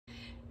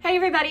Hey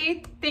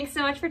everybody! Thanks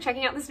so much for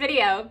checking out this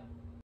video.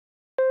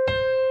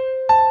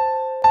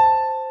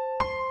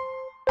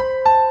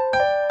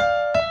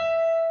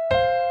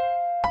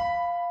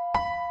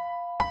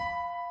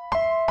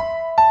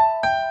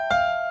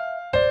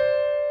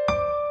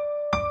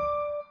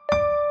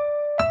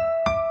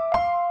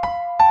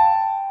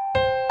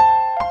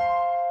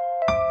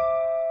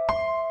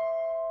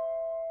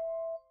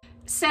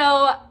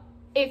 So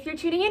if you're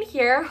tuning in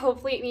here,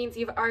 hopefully it means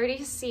you've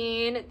already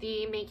seen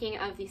the making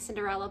of the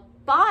Cinderella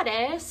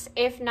bodice.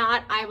 If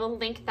not, I will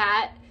link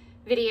that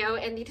video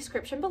in the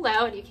description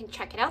below and you can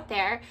check it out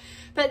there.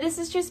 But this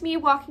is just me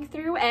walking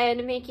through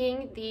and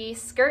making the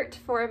skirt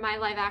for my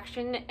live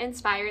action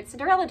inspired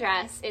Cinderella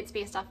dress. It's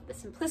based off of the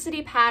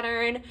Simplicity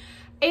pattern.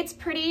 It's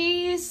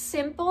pretty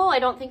simple. I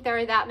don't think there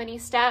are that many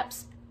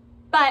steps.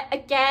 But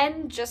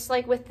again, just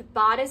like with the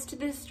bodice to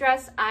this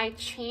dress, I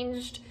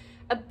changed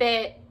a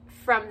bit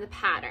from the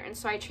pattern.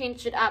 So I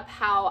changed it up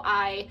how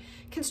I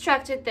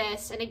constructed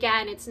this, and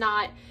again, it's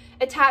not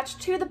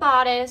attached to the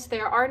bodice,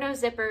 there are no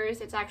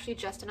zippers, it's actually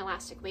just an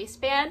elastic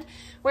waistband,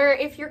 where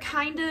if you're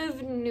kind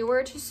of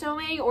newer to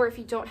sewing or if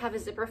you don't have a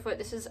zipper foot,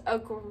 this is a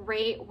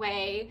great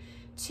way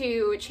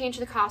to change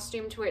the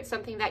costume to where it's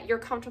something that you're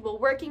comfortable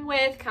working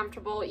with,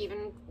 comfortable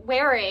even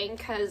wearing,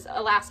 because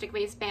elastic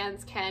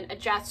waistbands can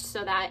adjust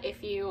so that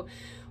if you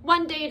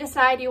one day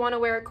decide you want to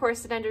wear a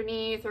corset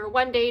underneath, or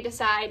one day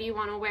decide you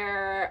want to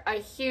wear a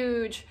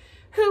huge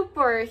hoop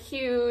or a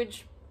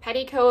huge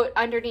petticoat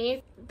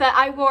underneath. But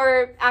I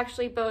wore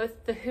actually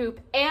both the hoop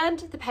and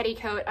the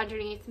petticoat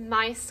underneath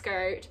my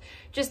skirt.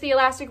 Just the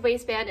elastic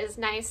waistband is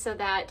nice so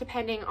that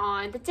depending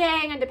on the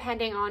day and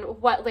depending on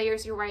what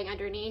layers you're wearing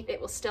underneath, it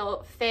will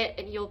still fit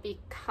and you'll be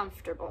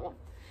comfortable.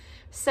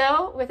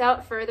 So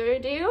without further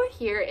ado,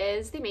 here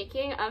is the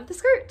making of the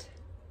skirt.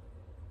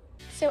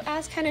 So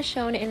as kind of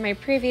shown in my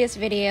previous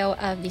video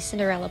of the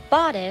Cinderella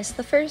bodice,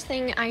 the first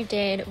thing I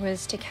did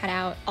was to cut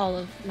out all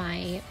of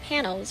my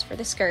panels for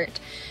the skirt.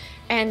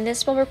 And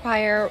this will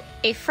require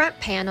a front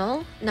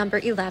panel, number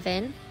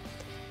 11,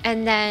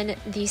 and then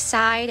the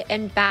side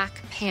and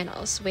back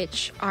panels,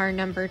 which are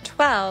number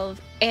 12.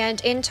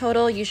 And in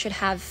total, you should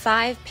have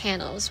 5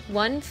 panels,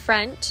 1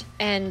 front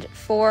and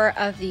 4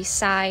 of the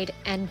side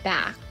and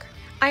back.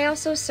 I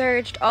also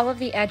serged all of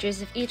the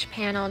edges of each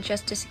panel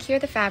just to secure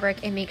the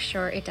fabric and make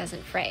sure it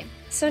doesn't fray.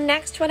 So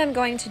next what I'm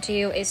going to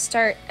do is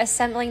start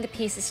assembling the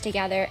pieces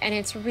together, and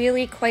it's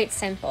really quite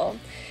simple.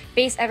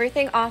 Base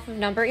everything off of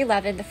number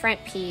 11, the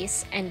front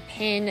piece, and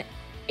pin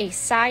a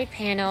side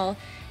panel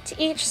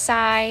to each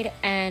side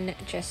and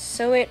just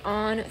sew it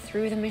on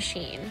through the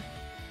machine.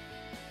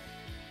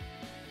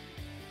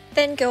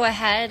 Then go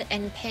ahead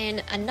and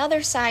pin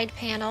another side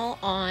panel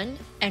on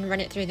and run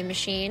it through the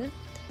machine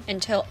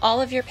until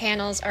all of your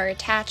panels are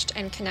attached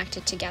and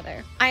connected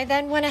together. I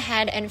then went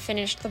ahead and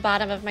finished the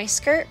bottom of my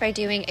skirt by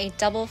doing a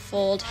double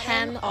fold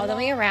hem all the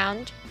way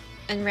around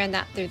and ran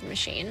that through the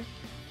machine.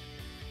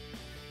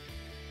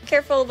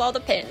 Careful of all the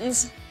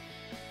pins.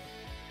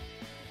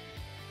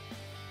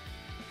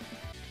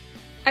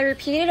 I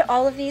repeated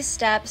all of these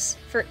steps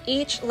for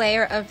each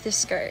layer of the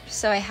skirt.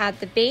 So I had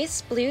the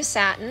base blue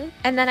satin,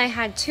 and then I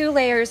had 2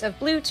 layers of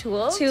blue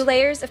tulle, 2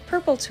 layers of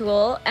purple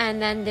tulle,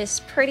 and then this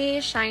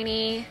pretty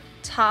shiny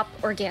top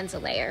organza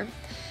layer.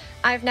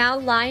 I've now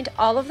lined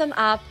all of them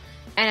up,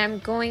 and I'm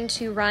going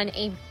to run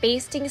a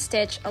basting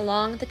stitch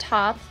along the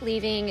top,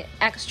 leaving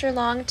extra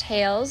long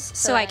tails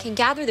so I can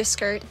gather the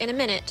skirt in a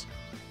minute.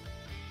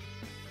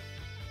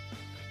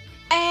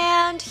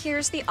 And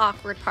here's the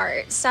awkward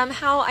part.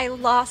 Somehow I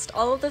lost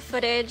all of the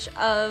footage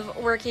of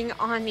working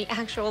on the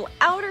actual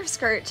outer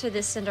skirt to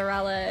this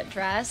Cinderella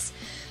dress.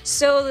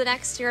 So the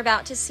next you're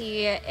about to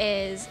see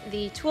is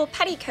the tulle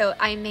petticoat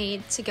I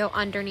made to go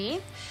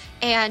underneath.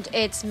 And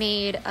it's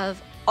made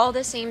of all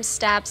the same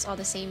steps, all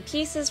the same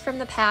pieces from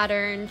the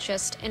pattern,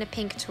 just in a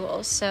pink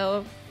tulle.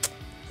 So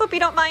hope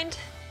you don't mind.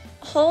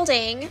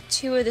 Holding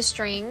 2 of the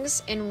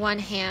strings in one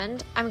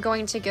hand, I'm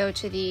going to go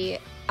to the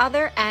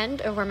other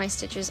end of where my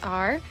stitches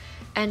are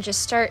and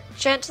just start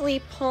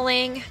gently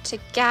pulling to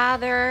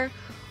gather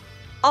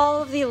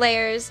all of the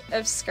layers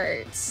of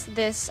skirts.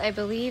 This, I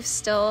believe,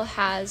 still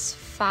has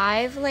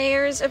 5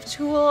 layers of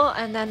tulle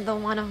and then the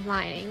one of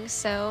lining.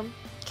 So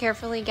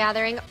carefully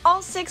gathering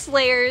all 6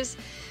 layers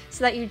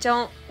so that you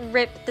don't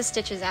rip the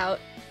stitches out.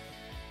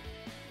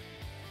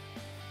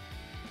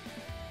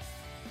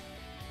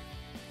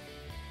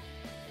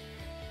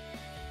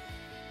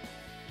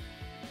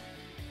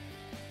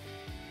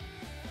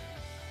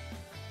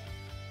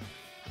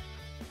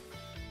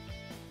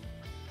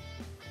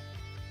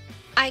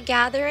 I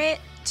gather it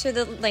to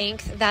the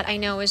length that I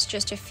know is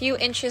just a few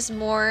inches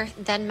more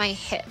than my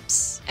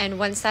hips. And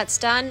once that's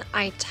done,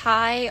 I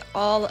tie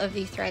all of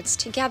the threads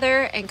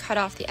together and cut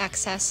off the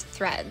excess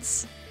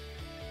threads.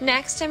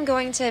 Next, I'm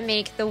going to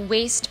make the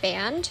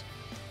waistband,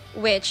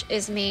 which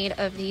is made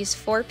of these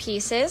 4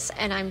 pieces,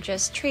 and I'm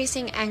just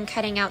tracing and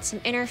cutting out some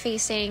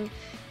interfacing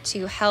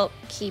to help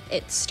keep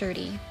it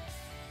sturdy.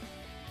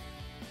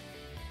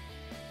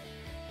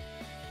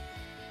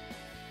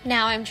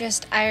 Now I'm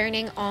just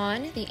ironing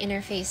on the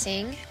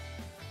interfacing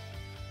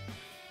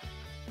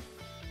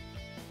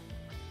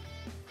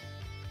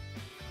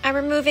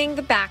I'm removing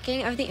the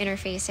backing of the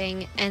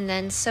interfacing and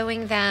then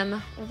sewing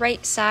them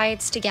right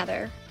sides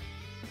together.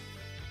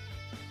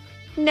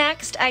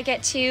 Next, I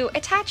get to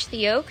attach the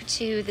yoke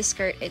to the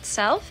skirt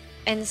itself.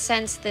 And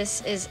since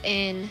this is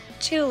in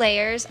 2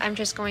 layers, I'm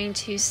just going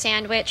to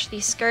sandwich the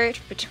skirt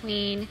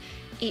between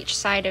each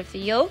side of the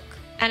yoke.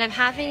 And I'm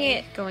having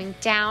it going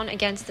down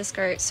against the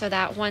skirt so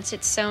that once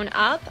it's sewn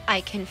up,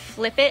 I can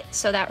flip it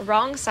so that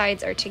wrong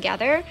sides are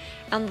together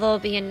and there'll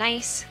be a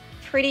nice,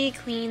 pretty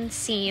clean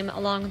seam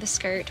along the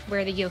skirt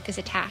where the yoke is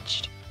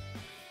attached.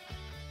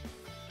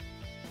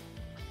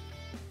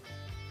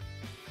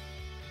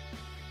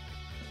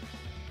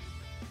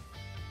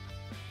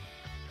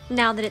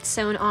 Now that it's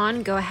sewn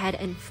on, go ahead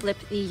and flip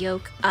the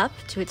yoke up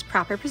to its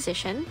proper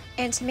position.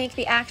 And to make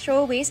the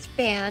actual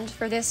waistband,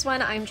 for this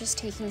one, I'm just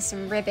taking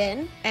some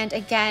ribbon. And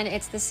again,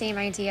 it's the same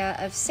idea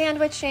of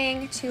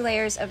sandwiching 2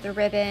 layers of the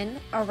ribbon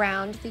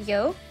around the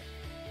yoke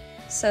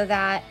so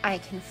that I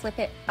can flip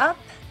it up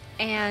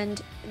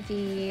and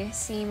the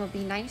seam will be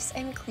nice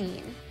and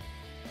clean.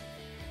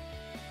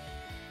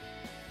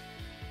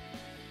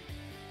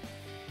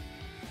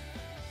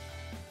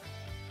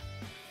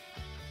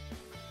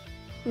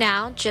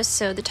 Now, just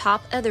sew the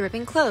top of the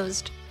ribbon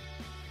closed.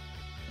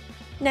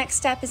 Next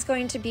step is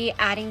going to be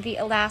adding the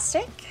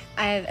elastic.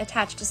 I've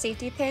attached a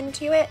safety pin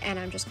to it and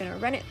I'm just going to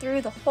run it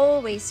through the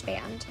whole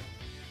waistband.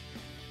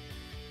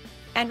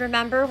 And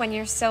remember, when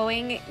you're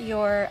sewing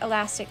your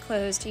elastic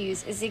closed, to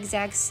use a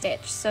zigzag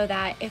stitch so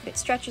that if it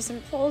stretches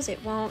and pulls,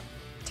 it won't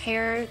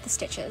tear the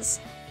stitches.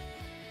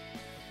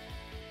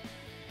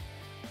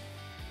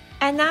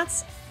 And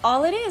that's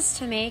all it is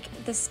to make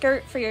the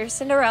skirt for your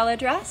Cinderella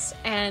dress,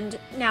 and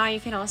now you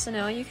can also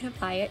know you can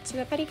apply it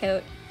to a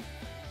petticoat.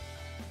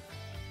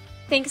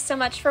 Thanks so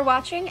much for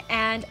watching,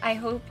 and I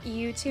hope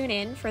you tune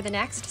in for the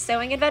next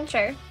sewing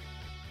adventure.